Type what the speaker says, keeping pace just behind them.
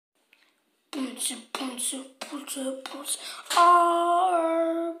RBB.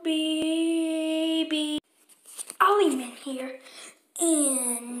 Ollieman here,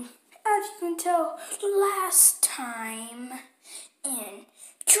 and as you can tell, last time in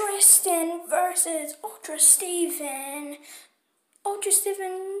Tristan versus Ultra Steven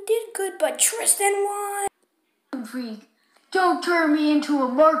did good, but Tristan won. Freak, don't turn me into a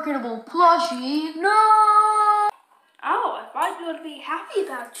marketable plushie, no! Oh, I thought you would be happy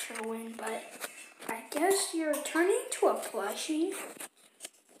about your win, but I guess you're turning into a plushie.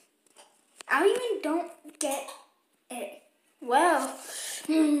 I even don't get it. Well,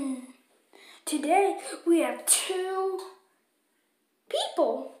 today we have two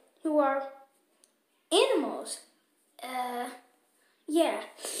people who are animals. Yeah.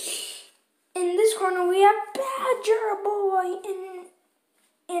 In this corner we have Badger Boy,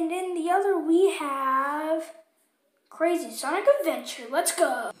 and in the other we have Crazy Sonic Adventure. Let's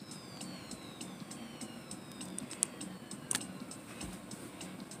go.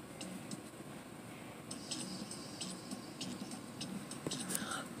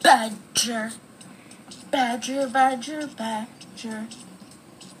 Badger, Badger, Badger, Badger,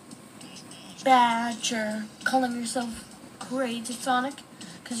 Badger. Calling yourself Crazy Sonic?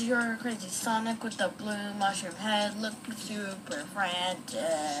 Cause you're a Crazy Sonic with the blue mushroom head looking super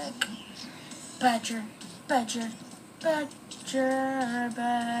frantic. Badger, Badger, Badger,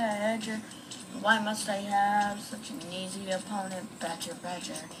 Badger. Why must I have such an easy opponent? Badger,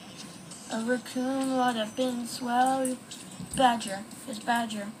 Badger. A raccoon would have been swell. Badger is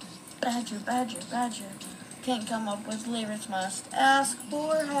Badger. Badger, Badger, Badger. Can't come up with lyrics, must ask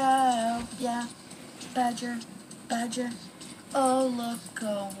for help. Yeah, Badger, Badger. Oh, look,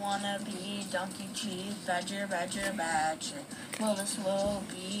 a wannabe donkey cheese. Badger, Badger, Badger. Well, this will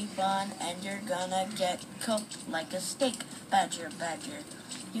be fun, and you're gonna get cooked like a steak. Badger, Badger.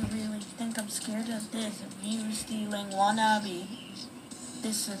 You really think I'm scared of this? Of you stealing wannabe?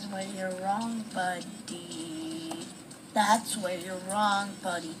 This is where you're wrong, buddy. That's where you're wrong,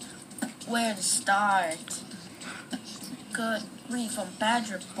 buddy. Where to start? Good grief, I'm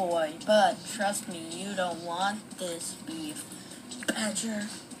Badger Boy, but trust me, you don't want this beef. Badger,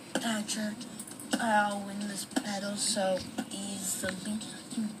 Badger, I'll win this battle so easily.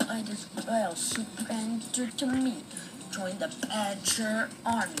 You might as well surrender to me. Join the Badger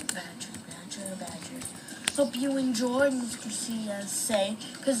Army. Badger, Badger, Badger. Hope you enjoyed, Mr. CSA,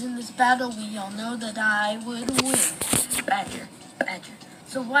 because in this battle we all know that I would win. Badger, Badger.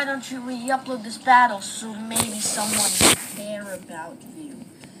 So why don't you re-upload this battle so maybe someone will care about you?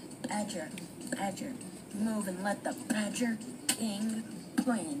 Badger, Badger, move and let the Badger King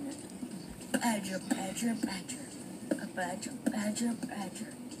win. Badger, Badger, Badger. A Badger, Badger,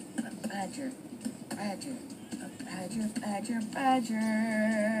 Badger. A Badger, Badger. A Badger, Badger, Badger.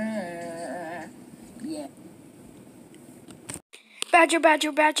 Yeah. Badger,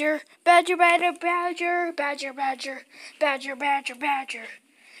 Badger, Badger, Badger, Badger, Badger, Badger, Badger, Badger, Badger,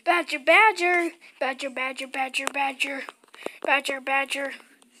 Badger, Badger, Badger, Badger, Badger, Badger, Badger, Badger, Badger,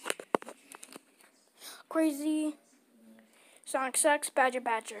 Crazy Sonic sucks, Badger,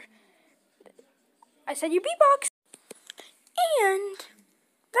 Badger. I said you beatbox, and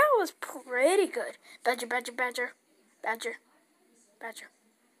that was pretty good. Badger, Badger, Badger, Badger, Badger.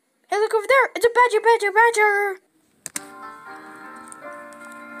 Hey, look over there! It's a Badger, Badger, Badger.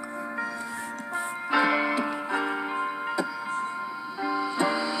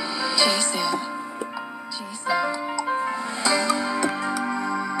 CSA.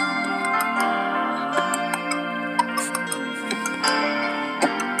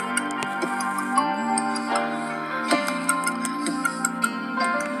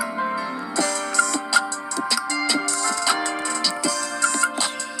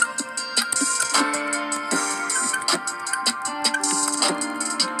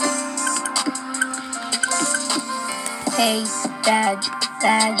 Hey, Badger,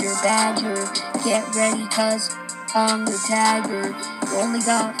 Badger, get ready cause I'm the tagger. You only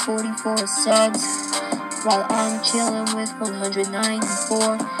got 44 subs, while I'm chillin' with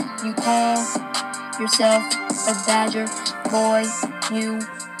 194. You call yourself a Badger Boy, you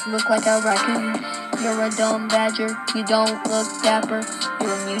look like a raccoon. You're a dumb Badger, you don't look dapper.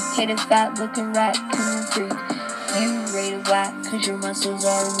 You're a mutated fat looking raccoon freak. You rated whack cause your muscles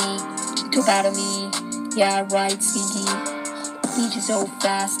are weak. To battle me, yeah right, stinky. Beat you so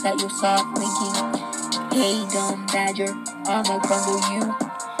fast that you'll stop blinking. Hey dumb Badger, I'ma crumble you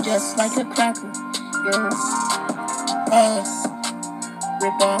just like a cracker. You're a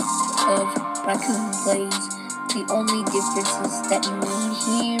rip-off of raccoon plays. The only difference is that you need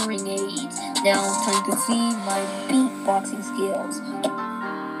hearing aids. Now it's time to see my beatboxing skills.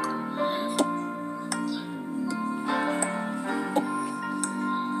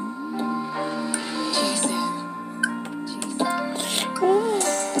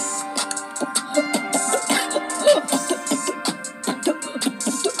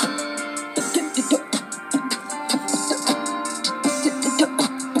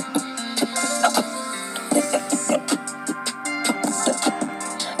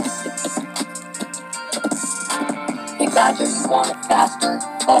 faster.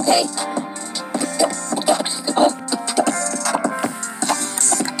 Okay.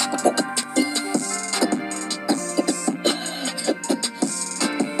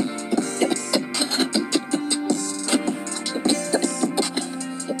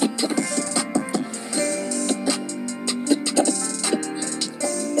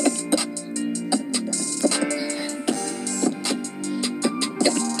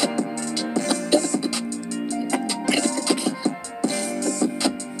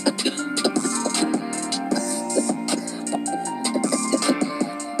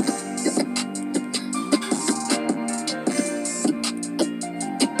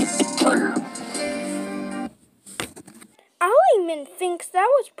 Allyman thinks that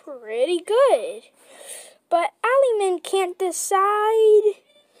was pretty good, but Allyman can't decide.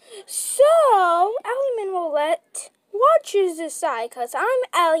 So Allyman will let watchers decide, because I'm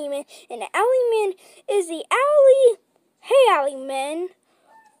Allyman, and Allyman is the Ally. Hey, Allyman.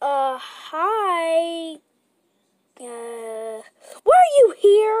 Hi. Why are you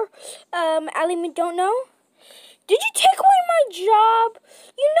here? Allyman don't know. Did you take away my job?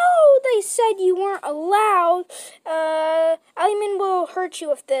 You know they said you weren't allowed. Allyman will hurt you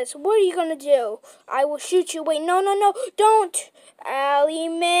with this. What are you gonna do? I will shoot you. Wait, no, don't.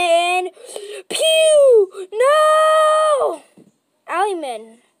 Allyman. Pew! No!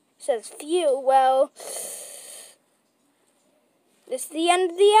 Allyman says phew. Well, this is the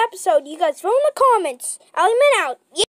end of the episode. You guys vote in the comments. Allyman out. Yeah.